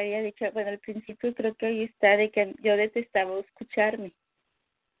acuerdas que te había dicho, bueno, al principio creo que ahí está de que yo detestaba escucharme.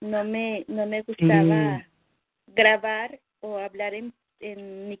 No me Sí, gustaba grabar o hablar en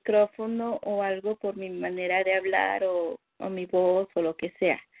micrófono o algo por mi manera de hablar o mi voz o lo que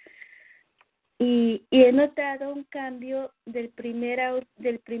sea. Y he notado un cambio del primer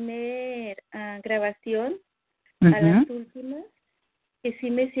grabación a las ujú, últimas, que sí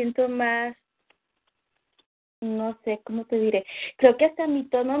me siento más, no sé cómo te diré. Creo que hasta mi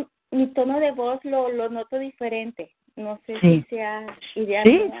tono de voz lo noto diferente. No sé si sí, sea idea sí,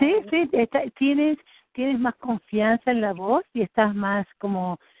 mía sí, o no. sí. Tienes más confianza en la voz y estás más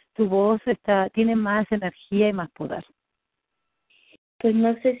como tu voz tiene más energía y más poder. Pues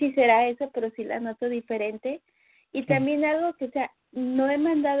no sé si será eso, pero sí la noto diferente. Y Sí, también algo que, o sea, no he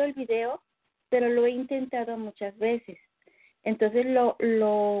mandado el video, pero lo he intentado muchas veces. Entonces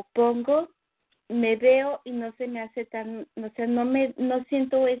lo pongo, me veo y no se me hace tan, o sea, no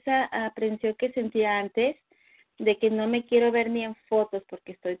siento esa aprensión que sentía antes de que no me quiero ver ni en fotos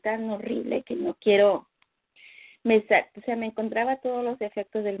porque estoy tan horrible que no quiero, o sea, me encontraba todos los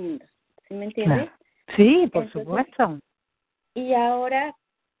defectos del mundo, ¿sí me entiendes? claro. Sí, por Entonces, supuesto. y ahora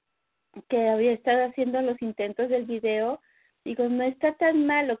que había estado haciendo los intentos del video, digo, no está tan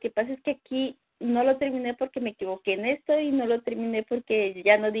mal, lo que pasa es que aquí no lo terminé porque me equivoqué en esto y no lo terminé porque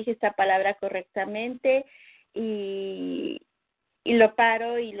ya no dije esta palabra correctamente y, y lo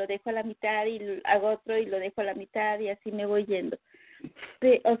paro y lo dejo a la mitad y hago otro y lo dejo a la mitad y así me voy yendo.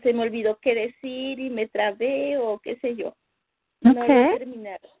 O se me olvidó qué decir y me trabé o qué sé yo, no lo he Okay,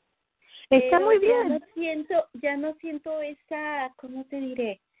 terminado. está Pero muy bien. ya no siento esa, ¿cómo te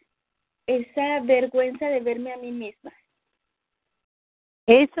diré? Esa vergüenza de verme a mí misma.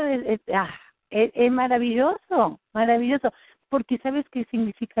 Eso es maravilloso, maravilloso. Porque ¿sabes qué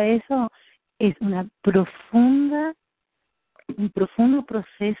significa eso? Es un profundo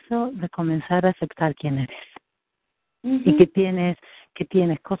proceso de comenzar a aceptar quién eres. Y Mhm. que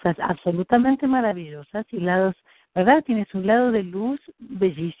tienes cosas absolutamente maravillosas y lados, ¿verdad? Tienes un lado de luz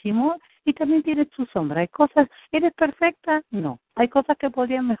bellísimo y también tienes tu sombra. Hay cosas, ¿eres perfecta? No. Hay cosas que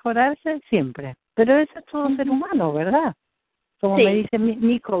podrían mejorarse siempre. Pero eso es todo ser Mhm. humano, ¿verdad? Como me Sí. dice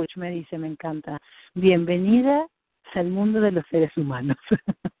mi coach, me dice, me encanta, bienvenida al mundo de los seres humanos.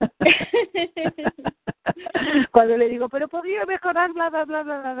 Cuando le digo, pero podría mejorar, bla, bla, bla,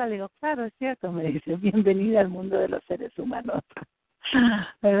 bla, bla, bla, le digo, claro, es cierto, me dice, bienvenida al mundo de los seres humanos.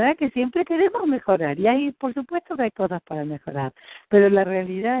 ¿Verdad? Que siempre queremos mejorar, y hay, por supuesto que hay cosas para mejorar, pero la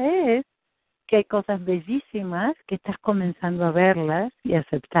realidad es que hay cosas bellísimas que estás comenzando a verlas y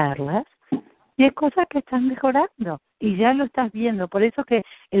aceptarlas, Y hay cosas que están mejorando y ya lo estás viendo. Por eso que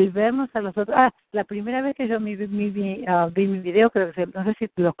el vernos a los otros... la primera vez que yo vi mi video, creo que no sé si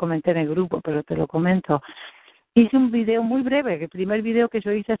te los comenté en el grupo, pero te lo comento. Hice un video muy breve, el primer video que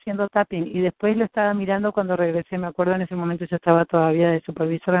yo hice haciendo tapping, y después lo estaba mirando cuando regresé. Me acuerdo en ese momento yo estaba todavía de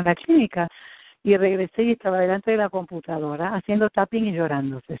supervisora en la clínica, y regresé y estaba delante de la computadora haciendo tapping y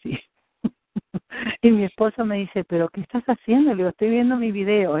llorando, Ceci. Y mi esposo me dice, ¿pero qué estás haciendo? Le digo, estoy viendo mi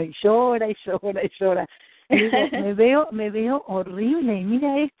video, y llora, y llora, y llora. Y le digo, me veo horrible, y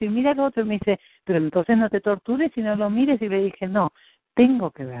mira esto, y mira lo otro. Y me dice, pero entonces no te tortures y no lo mires. Y le dije, no,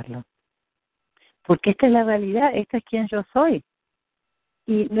 tengo que verlo. Porque esta es la realidad, esta es quien yo soy.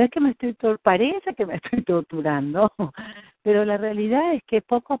 Y no es que parece que me estoy torturando, pero la realidad es que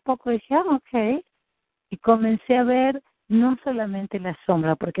poco a poco dije, ok, y comencé a ver no solamente la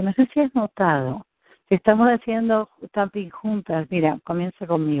sombra, porque no sé si has notado, que estamos haciendo tapping juntas. Mira, comienza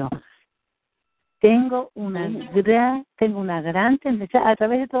conmigo. Tengo una gran tendencia, a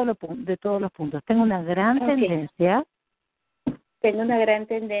través de todos los puntos, tengo una gran tendencia. Tengo una gran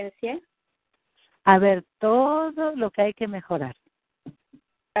tendencia A ver todo lo que hay que mejorar.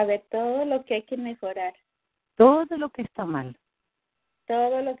 a ver todo lo que hay que mejorar, Todo lo que está mal.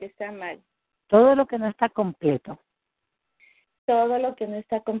 todo lo que está mal, Todo lo que no está completo. todo lo que no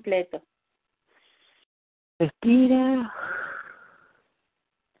está completo. Respira.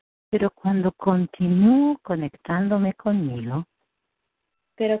 Pero cuando continúo conectándome conmigo,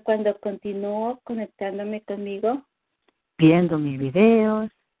 Pero cuando continúo conectándome conmigo, viendo mis videos,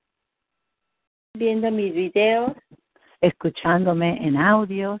 viendo mis videos, escuchándome en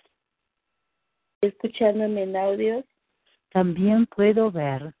audios, escuchándome en audios, también puedo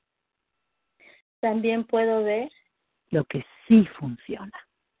ver también puedo ver lo que sí funciona.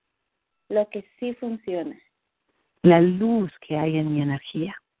 lo que sí funciona, La luz que hay en mi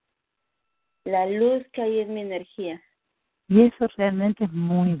energía. la luz que hay en mi energía. Y eso realmente es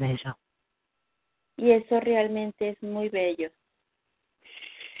muy bello. Y eso realmente es muy bello.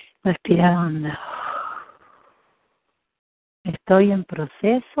 Respira hondo. Estoy en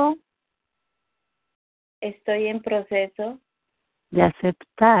proceso Estoy en proceso de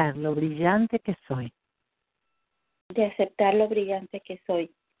aceptar lo brillante que soy. de aceptar lo brillante que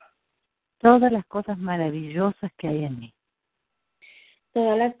soy, Todas las cosas maravillosas que hay en mí.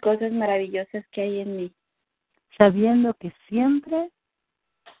 todas las cosas maravillosas que hay en mí, Sabiendo que siempre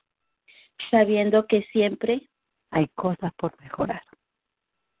sabiendo que siempre hay cosas por mejorar.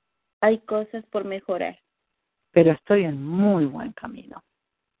 hay cosas por mejorar, Pero estoy en muy buen camino.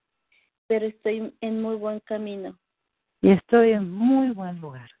 pero estoy en muy buen camino, Y estoy en muy buen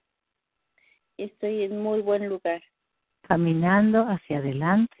lugar. estoy en muy buen lugar, Caminando hacia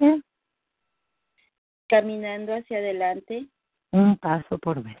adelante, caminando hacia adelante, un paso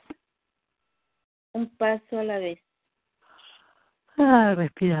por vez. un paso a la vez.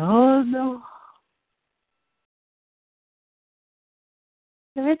 Respira hondo.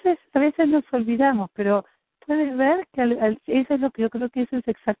 A veces nos olvidamos, pero puedes ver que eso es lo que yo creo que eso es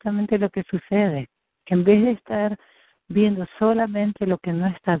exactamente lo que sucede. Que en vez de estar viendo solamente lo que no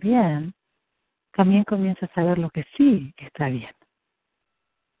está bien, también comienzas a ver lo que sí está bien.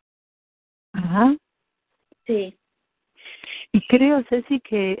 Ajá. Sí, Y creo, Ceci,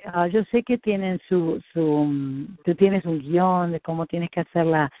 que yo sé que tienen tú tienes un guión de cómo tienes que hacer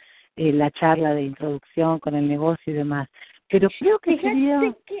la charla de introducción con el negocio y demás, pero creo que sería...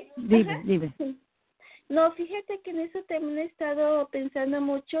 Dime. No, fíjate que en eso también he estado pensando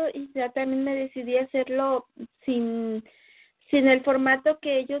mucho y ya también me decidí a hacerlo sin el formato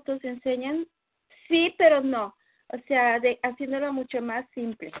que ellos nos enseñan. Sí, pero no. O sea, haciéndolo mucho más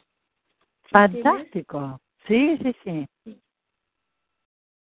simple. Fantástico. Sí.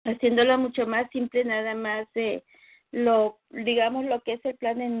 Haciéndolo mucho más simple, nada más de digamos, lo que es el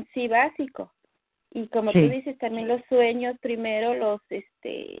plan en sí básico. Y como tú dices, también los sueños primero,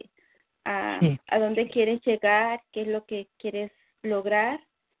 a dónde quieres llegar, qué es lo que quieres lograr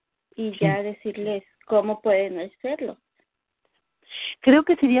y ya decirles cómo pueden hacerlo. Creo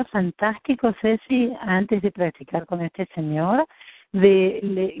que sería fantástico, Ceci, antes de practicar con este señor, de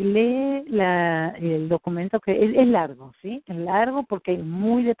lee el documento que es largo, ¿sí? Es largo porque es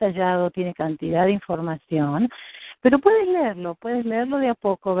muy detallado, tiene cantidad de información, pero puedes leerlo de a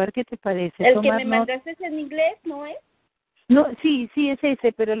poco, ver qué te parece. El que me mandaste en inglés, ¿no es? No, sí, es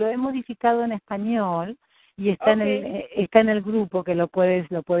ese, pero lo he modificado en español y está en el grupo que lo puedes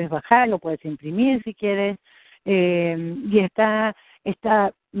bajar, lo puedes imprimir si quieres, y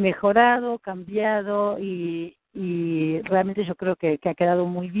está mejorado, cambiado y realmente yo creo que ha quedado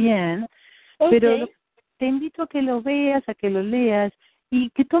muy bien. Pero te invito a que lo veas, a que lo leas y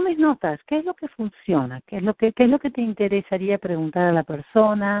que tomes notas. ¿Qué es lo que funciona? ¿Qué es lo que te interesaría preguntar a la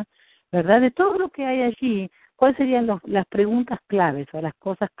persona? ¿Verdad? De todo lo que hay allí, ¿cuáles serían las preguntas claves o las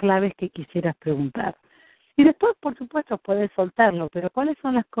cosas claves que quisieras preguntar? Y después, por supuesto, puedes soltarlo, pero ¿cuáles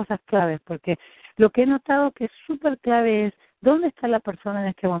son las cosas claves? Porque lo que he notado que es súper clave es dónde está la persona en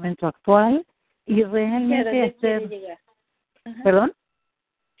este momento actual y ¿Y a realmente dónde quiere hacer... llegar? Ajá. ¿Perdón?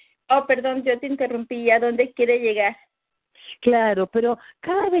 Oh, perdón, yo te interrumpí. ¿A dónde quiere llegar? Claro, pero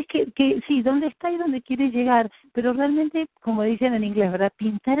cada vez que sí, dónde está y dónde quiere llegar, pero realmente, como dicen en inglés, ¿verdad?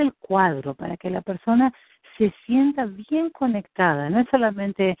 Pintar el cuadro para que la persona se sienta bien conectada, no es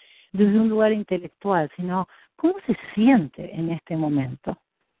solamente desde un lugar intelectual, sino cómo se siente en este momento,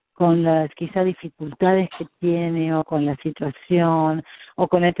 con las quizá dificultades que tiene o con la situación o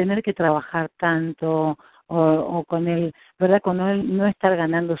con el tener que trabajar tanto o con el, ¿verdad? Con el no estar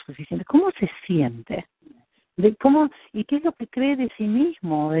ganando suficiente. ¿Cómo se siente? De cómo y qué es lo que cree de sí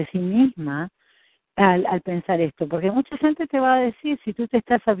mismo o de sí misma al pensar esto, porque mucha gente te va a decir, si tú te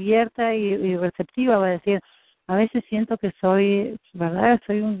estás abierta y receptiva, va a decir, a veces siento que soy, ¿verdad?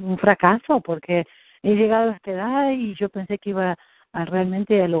 Soy un fracaso porque he llegado a esta edad y yo pensé que iba a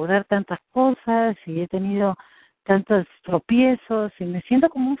realmente a lograr tantas cosas y he tenido tantos tropiezos y me siento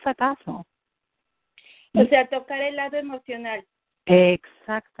como un fracaso. O sea, tocar el lado emocional.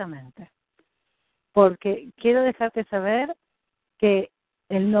 Exactamente. Porque quiero dejarte saber que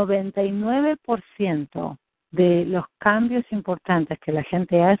el 99% de los cambios importantes que la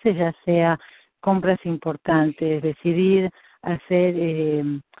gente hace, ya sea compras importantes, decidir hacer,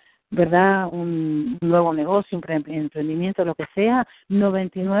 ¿verdad?, un nuevo negocio, un emprendimiento, lo que sea,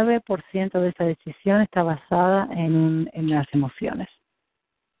 99% de esa decisión está basada en las emociones.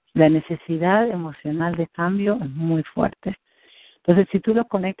 La necesidad emocional de cambio es muy fuerte. Entonces, si tú lo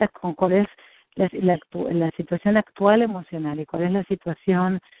conectas con cuál es la situación actual emocional y cuál es la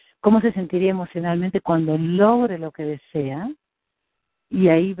situación, cómo se sentiría emocionalmente cuando logre lo que desea, y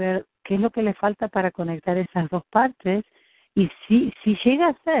ahí ver qué es lo que le falta para conectar esas dos partes, y si llega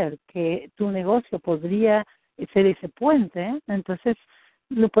a ser que tu negocio podría ser ese puente, entonces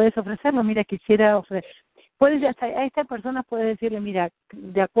lo puedes ofrecerlo. Mira, quisiera ofrecer. Puedes, hasta a esta persona puedes decirle, mira,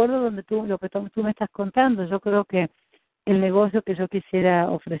 de acuerdo a lo que tú me estás contando, yo creo que el negocio que yo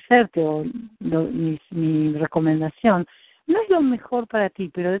quisiera ofrecerte o mi recomendación no es lo mejor para ti,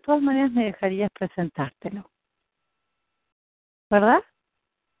 pero de todas maneras me dejarías presentártelo, ¿verdad?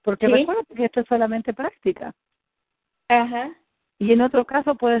 Porque Sí. recuerda que esto es solamente práctica. Ajá. Y en otro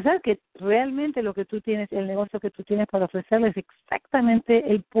caso puede ser que realmente lo que tú tienes, el negocio que tú tienes para ofrecerles es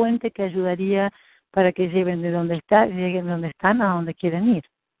exactamente el puente que ayudaría para que lleguen de donde están a donde quieren ir,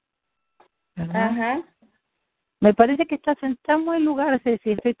 ¿verdad? Ajá. Me parece que estás en tan buen lugar,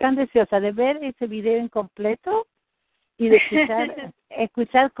 Ceci. Estoy tan deseosa de ver ese video incompleto y de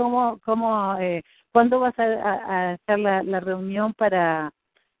escuchar cuándo vas a hacer la reunión para,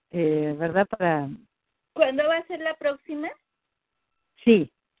 ¿verdad? ¿Cuándo va a ser la próxima?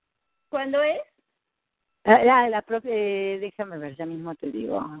 Sí. ¿Cuándo es? Déjame ver, ya mismo te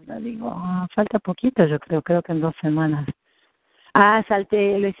digo. Falta poquito, yo creo que en 2 semanas.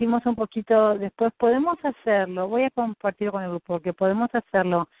 Salté, lo hicimos un poquito después. Podemos hacerlo, voy a compartir con el grupo, porque podemos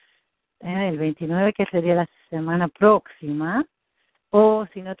hacerlo el 29, que sería la semana próxima, o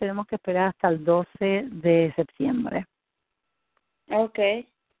si no, tenemos que esperar hasta el 12 de septiembre. Okay.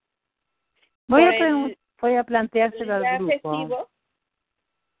 Voy a planteárselo ¿El día al grupo. festivo?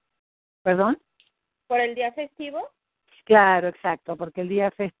 ¿Perdón? ¿Por el día festivo? Claro, exacto, porque el día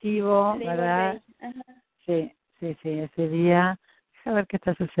festivo, Labor ¿verdad? Day. Ajá. Sí, ese día. A ver qué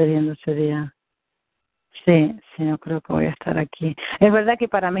está sucediendo ese día. Sí, no creo que voy a estar aquí. Es verdad que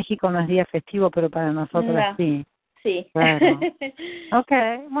para México no es día festivo, pero para nosotros No. sí. Sí. Claro.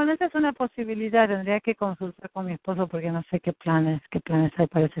 Okay, bueno, esa es una posibilidad. Tendría que consultar con mi esposo porque no sé qué planes hay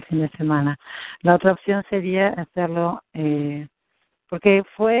para ese fin de semana. La otra opción sería hacerlo, porque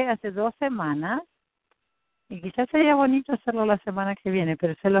fue hace 2 semanas y quizás sería bonito hacerlo la semana que viene,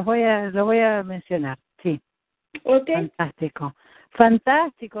 pero lo voy a mencionar. Sí. Okay.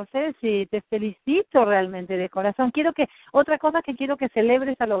 Fantástico, Ceci, te felicito realmente de corazón. Otra cosa que quiero que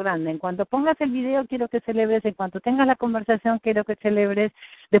celebres a lo grande. En cuanto pongas el video, quiero que celebres. En cuanto tengas la conversación, quiero que celebres.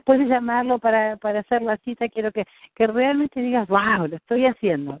 Después de llamarlo para hacer la cita, quiero que realmente digas, wow, lo estoy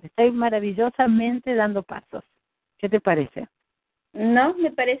haciendo. Estoy maravillosamente dando pasos. ¿Qué te parece? No,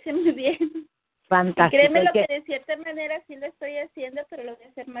 me parece muy bien. Fantástico. Y créeme lo que de cierta manera sí lo estoy haciendo, pero lo voy a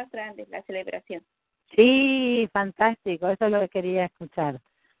hacer más grande, la celebración. Sí, fantástico. Eso es lo que quería escuchar.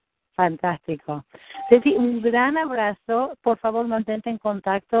 Fantástico. Ceci, un gran abrazo. Por favor, mantente en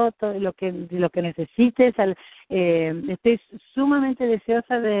contacto todo lo que necesites. Estoy sumamente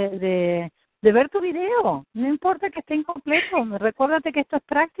deseosa de ver tu video. No importa que esté incompleto. Recuérdate que esto es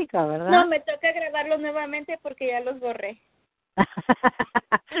práctica, ¿verdad? No, me toca grabarlo nuevamente porque ya los borré.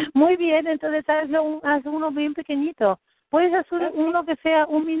 Muy bien, entonces haz uno bien pequeñito. Puedes hacer uno que sea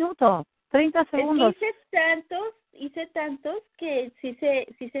 1 minuto, 30 segundos. Hice tantos que sí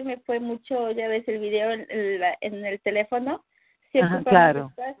se me fue mucho, ya ves, el video en el teléfono, se ocupa claro.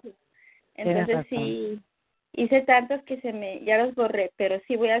 mucho espacio. Entonces sí, hice tantos que ya los borré, pero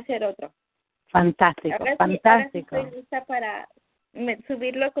sí voy a hacer otro. Fantástico, Ahora sí estoy lista para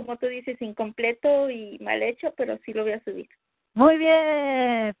subirlo, como tú dices, incompleto y mal hecho, pero sí lo voy a subir. Muy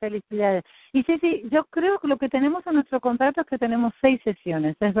bien, felicidades. Y sí, yo creo que lo que tenemos en nuestro contrato es que tenemos 6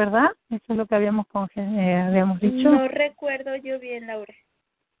 sesiones, ¿es verdad? Eso es lo que habíamos dicho. No recuerdo yo bien, Laura.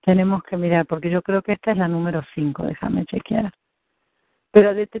 Tenemos que mirar, porque yo creo que esta es la número 5, déjame chequear.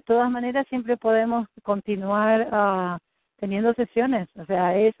 Pero de todas maneras siempre podemos continuar teniendo sesiones, o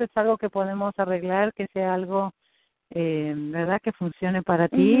sea, eso es algo que podemos arreglar, que sea algo, ¿verdad?, que funcione para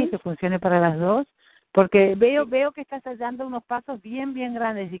ti, que funcione para las dos. Porque veo que estás dando unos pasos bien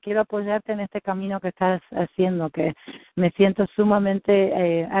grandes y quiero apoyarte en este camino que estás haciendo, que me siento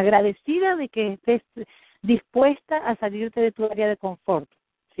sumamente agradecida de que estés dispuesta a salirte de tu área de confort,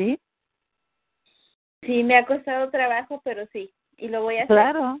 ¿sí? Sí, me ha costado trabajo, pero sí, y lo voy a hacer.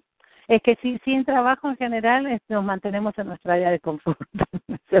 Claro, es que sin trabajo en general nos mantenemos en nuestra área de confort,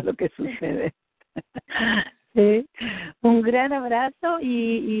 eso es lo que sucede. Sí. Un gran abrazo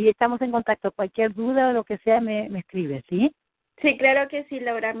y estamos en contacto. Cualquier duda o lo que sea me escribes, ¿sí? Sí, claro que sí,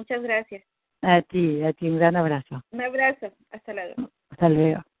 Laura. Muchas gracias. A ti, un gran abrazo. Un abrazo. Hasta luego. Hasta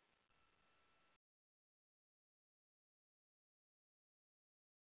luego.